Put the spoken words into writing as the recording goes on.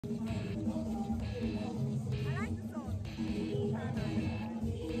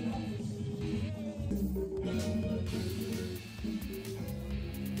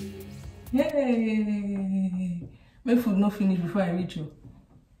Hey, my food not finished before I reach you.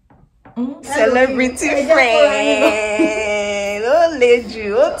 Celebrity friend. Oh,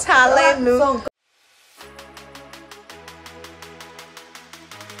 lady, oh, talent.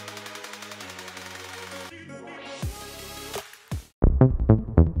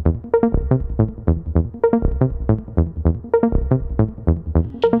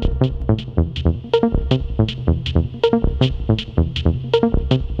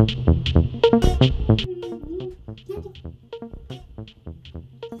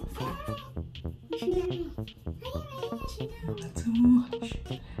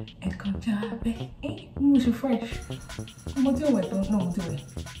 Fresh. I'm doing it. No, I'm doing it.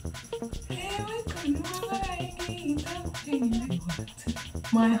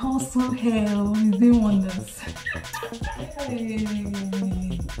 My hustle hell is doing wonders. Hey.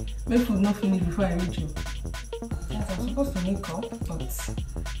 My food not finished before I reach you. Yes, I'm supposed to make up, but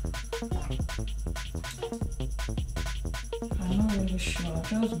I'm not really sure.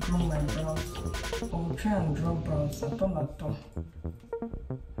 I'll just grow my brows. I'll try and draw brows. Let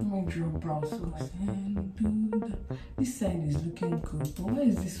me draw brows so my this side is looking good, but where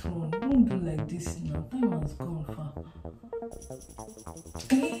is this one? Don't do like this now. Time has gone far.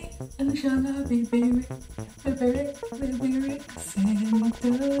 Olusola, baby,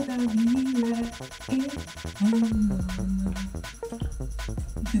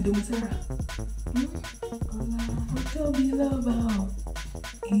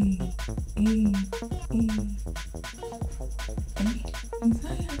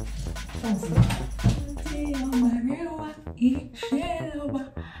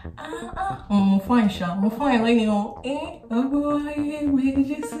 I'm fine, like, you know,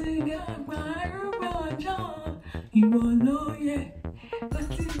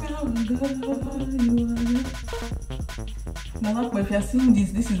 now, if you're seeing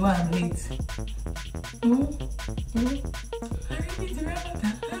this is why I'm late.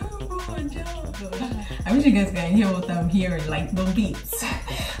 I wish you guys can hear what I'm hearing, like the beats.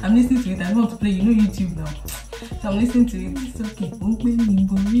 I'm listening to it. I want to play, you know, YouTube now. So I'm listening to it. It's okay.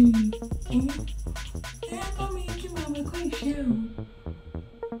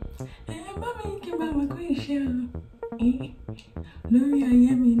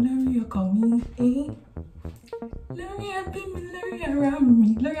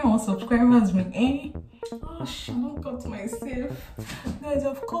 Subscribers me, Oh shit, I cut myself. Guys,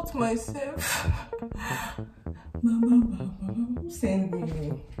 I've cut myself. Send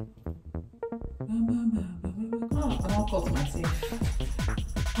me. Oh, I don't cut myself.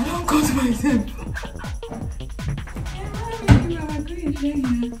 I don't cut myself.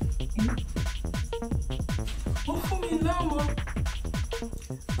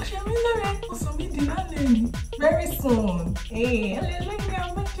 Very soon. Hey,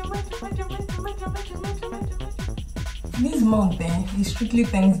 this month is strictly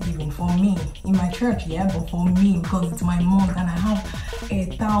Thanksgiving for me in my church, yeah, but for me because it's my month and I have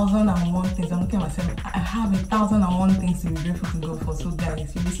 1,001 things. I'm looking at myself. I have 1,001 things to be grateful to God for. So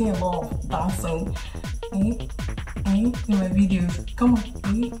guys, you'll be seeing a lot of dancing in my videos. Come on,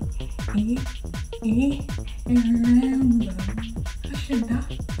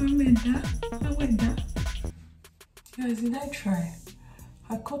 guys, did I try?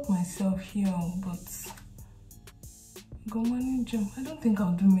 I cut myself here, but go manage. I don't think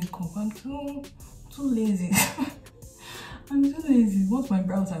I'll do makeup. I'm too lazy. I'm too lazy. Once my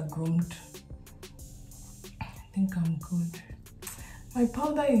brows are groomed, I think I'm good. My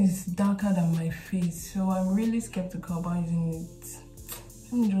powder is darker than my face, so I'm really skeptical about using it.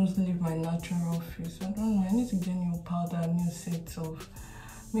 Let me just leave my natural face. I don't know. I need to get new powder, new sets of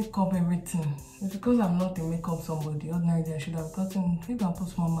makeup, everything. It's because I'm not a makeup somebody. Ordinarily, I should have gotten, maybe I'll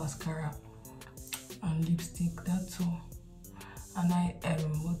put more mascara and lipstick, that's all. And I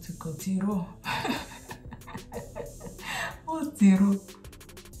am what to call zero. What's zero?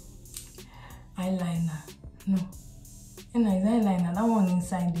 Eyeliner. No. And nice eyeliner, that one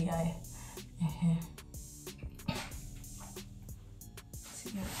inside the eye.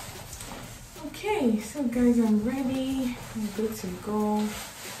 Okay, so guys, I'm ready. I'm good to go.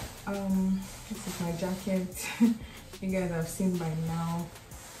 This is my jacket. You guys have seen by now.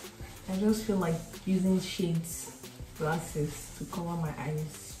 I just feel like using shades, glasses to cover my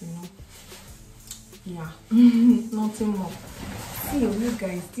eyes, you know. Yeah, nothing more. See you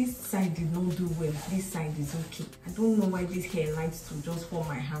guys, this side did not do well. This side is okay. I don't know why this hair likes to just form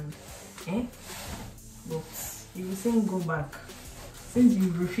my hand. But you will soon go back. Since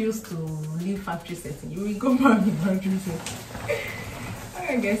you refuse to leave factory setting, you will go back to factory setting.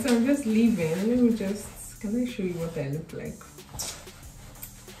 Alright guys, so I'm just leaving. Let me just, can I show you what I look like?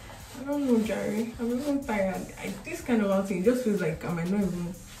 I don't know, Jerry. I'm even tired. This kind of outing, it just feels like I might not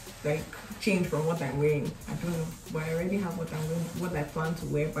even like change from what I'm wearing. I don't know, but I already have what I'm wearing, what I plan to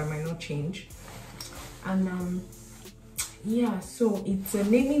wear, but I might not change. And yeah, so it's a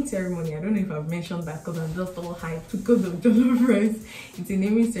naming ceremony. I don't know if I've mentioned that because I'm just all hyped because of jollof rice. It's a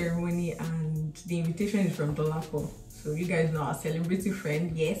naming ceremony, and the invitation is from Dolapo. So you guys know our celebrity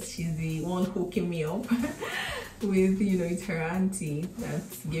friend. Yes, she's the one hooking me up with, you know, it's her auntie that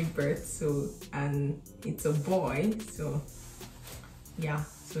gave birth. So, and it's a boy. So yeah,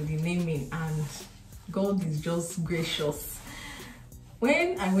 so the naming, and God is just gracious.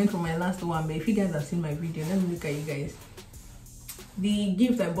 When I went for my last Owambe, if you guys have seen my video, let me look at you guys. The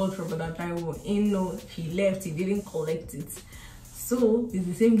gift I bought from Brother Taiwo, no, he left, he didn't collect it. So it's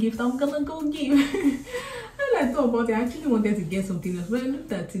the same gift I'm gonna go give. And I thought about it, I actually wanted to get something else, but I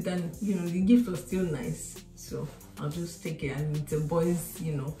looked at it and, you know, the gift was still nice. So I'll just take it, and it's a boy's,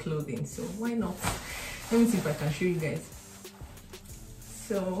 you know, clothing. So why not? Let me see if I can show you guys.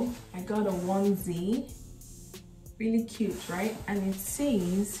 So I got a onesie, really cute, right? And it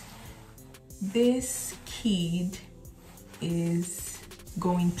says, this kid is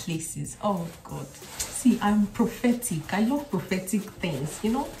going places. Oh God. See, I'm prophetic. I love prophetic things,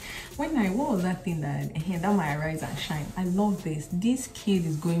 you know. When what was that thing that might arise and shine? I love this. This kid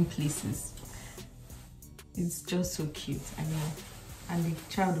is going places. It's just so cute. I mean, and the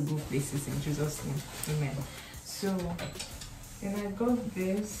child will go places in Jesus' name. Amen. So then I got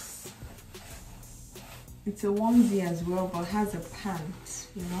this. It's a onesie as well, but has a pant,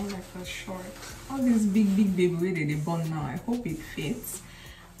 you know, like a short. All these big baby way they born now. I hope it fits.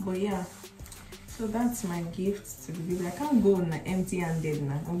 But yeah, so that's my gift to the baby. I can't go empty-handed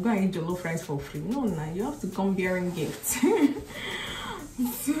now. I'm going to eat jollof rice for free. No, now you have to come bearing gifts.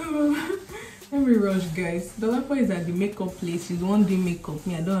 So let me rush, guys. Dolapo is at the makeup place. She's the one doing makeup.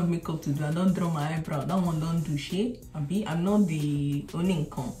 Me, I don't have makeup to do. I don't draw my eyebrow. That one don't do shit. I'm not the only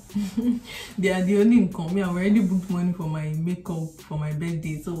income. They are the only income. Me, I've already booked money for my makeup for my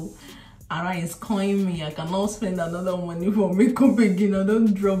birthday. So Ara is calling me. I cannot spend another money for makeup again. I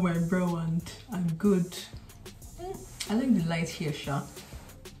don't draw my brow and I'm good. I like the light here, Sha.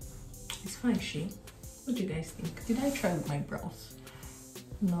 It's fine, Shay. What do you guys think? Did I try with my brows?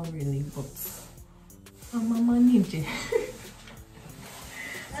 Not really, but I'm a manager.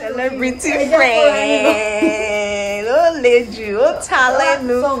 Celebrity friend. Oh, lady, oh, talent.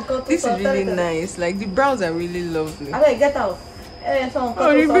 This is really nice. Like the brows are really lovely. Okay, get out.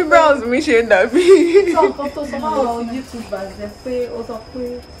 Oh, the big brows, me share that be. YouTubers, they also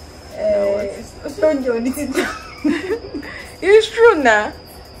It's true now.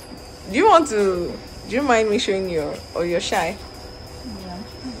 Do you mind me showing you, or you're shy?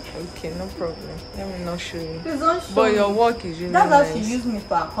 Okay, no problem. Let me not show you. But your work is really nice. That's how she used me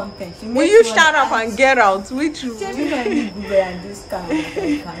for her content. Will you shut up and get out? Which room? This kind of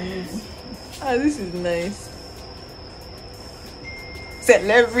thing can use. Ah, this is nice.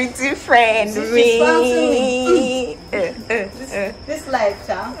 Celebrity friend me. This life,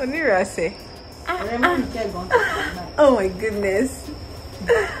 child. Onira say. Oh my goodness.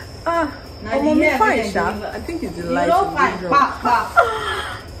 I'm on fine, Sha. I think it's the light.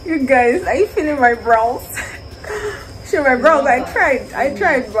 You guys, are you feeling my brows? Sure, my brows. I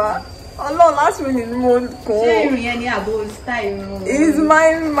tried, but Allah last minute more cool. Is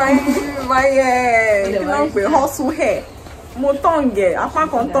my hustle hair. Mo tongue,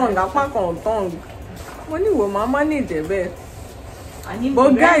 tongue. Money will mama need the best.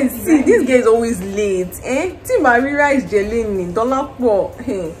 But guys, see, this guy is always late. Tí Maria is gelling $4.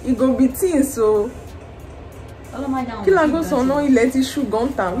 Hey, it go be teen so. Kí la go so no ilẹ̀ ti ṣú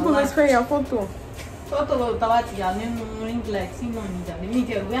gan ta. Mo lọ fẹ́ ya photo. Photo lo tawa ti ya nínú ring light sí no ni ja. Me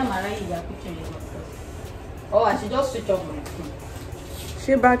tell we am right ya picture you. Oh, I should just switch off my phone.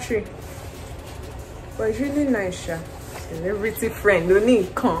 She battery. But it's really nice, Sha. Celebrity friend, no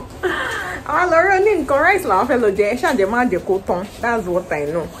need come. I love need come rice la fe lo je. Sha de ma de ko ton. That's what I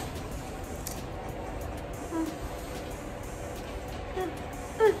know.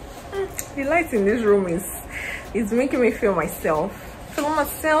 The light in this room is making me feel myself. I'm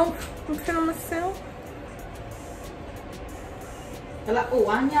feeling myself. Oh,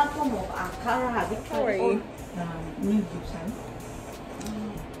 Anya come of Akara. How are you?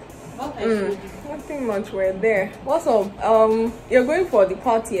 Nothing much. We're there. What's up? You're going for the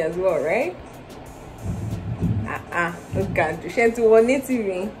party as well, right? Okay. She to one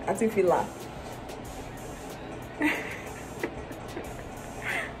TV at Fila.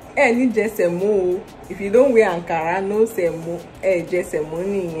 Any just a move. If you don't wear Ankara, no say mo. Just a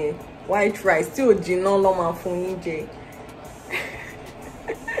money. White rice still Gino Loma Funije.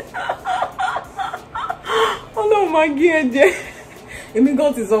 magí ẹ̀jẹ̀. Èmi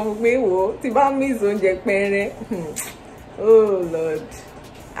gan ti sọ fún pé wò tí bá miss oúnjẹ pẹ́rẹ́. Oh Lord.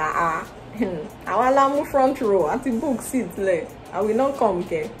 Àwa la mú front row àti book seat lẹ̀. I will not come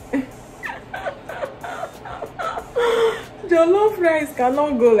here. Jollof rice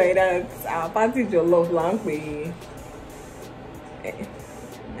cannot go like that. Our party jollof lampe.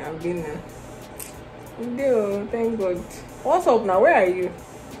 I've been there. Thank God. What's up now? Where are you?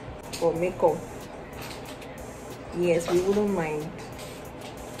 For makeup. Yes, we wouldn't mind.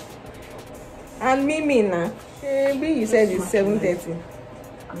 And Mimi now. Maybe you said it's 7:30.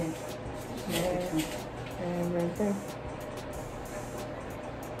 Right there.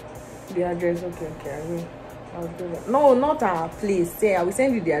 The address, okay, I'll do that. No, not our place. Say, I will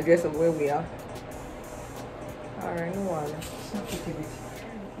send you the address of where we are. Alright, no worries.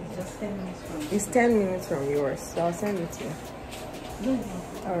 It's just 10 minutes from. It's 10 minutes from yours, so I'll send it to you.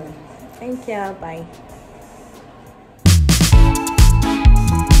 Alright. Thank you. Bye.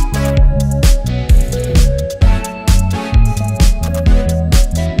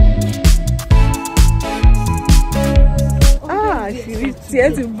 She reached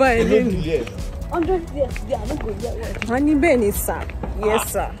here to buy it. 100 years, they are not going to get what. Honey Benny, sir.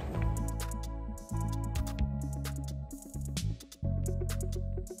 Yes, sir.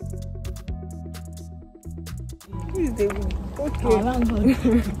 Who is David? Okay.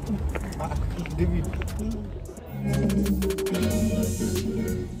 David.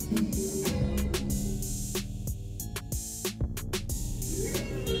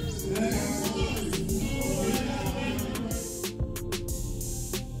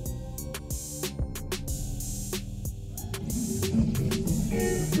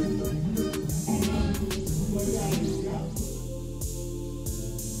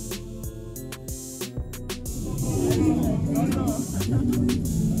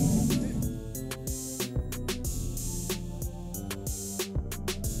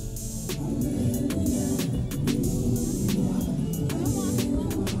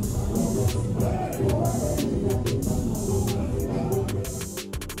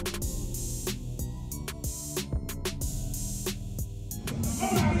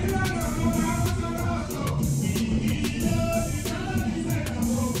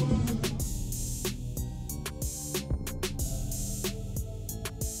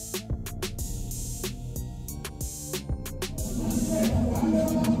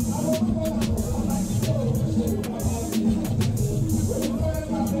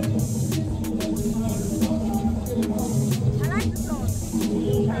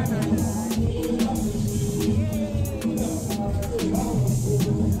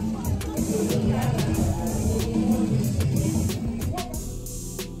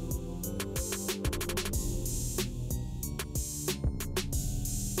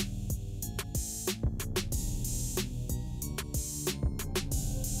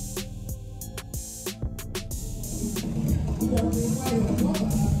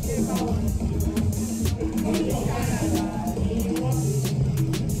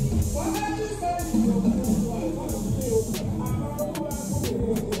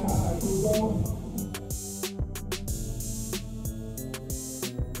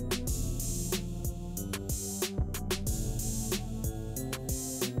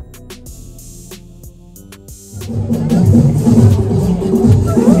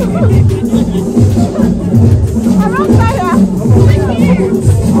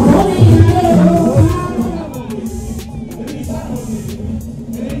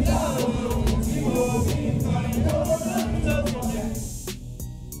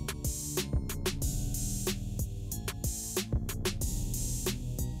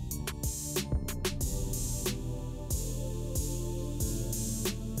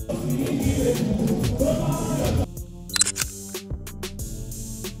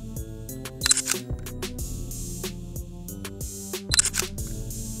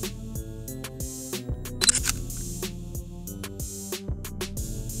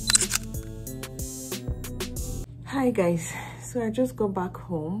 Hi guys, so I just got back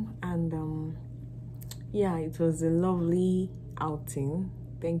home and yeah, it was a lovely outing.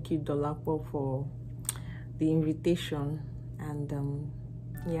 Thank you Dolapo for the invitation, and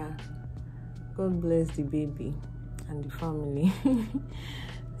yeah, God bless the baby and the family.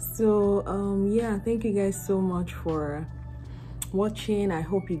 So yeah, thank you guys so much for watching. I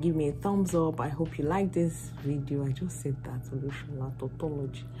hope you give me a thumbs up. I hope you like this video. I just said that, Olusola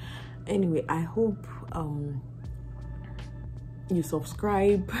tautology. Anyway, I hope you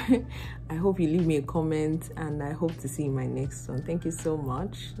subscribe. I hope you leave me a comment, and I hope to see you in my next one. Thank you so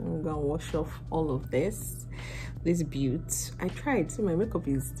much. I'm gonna wash off all of this beauty. I tried, so my makeup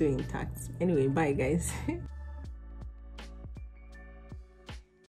is still intact. Anyway, bye guys.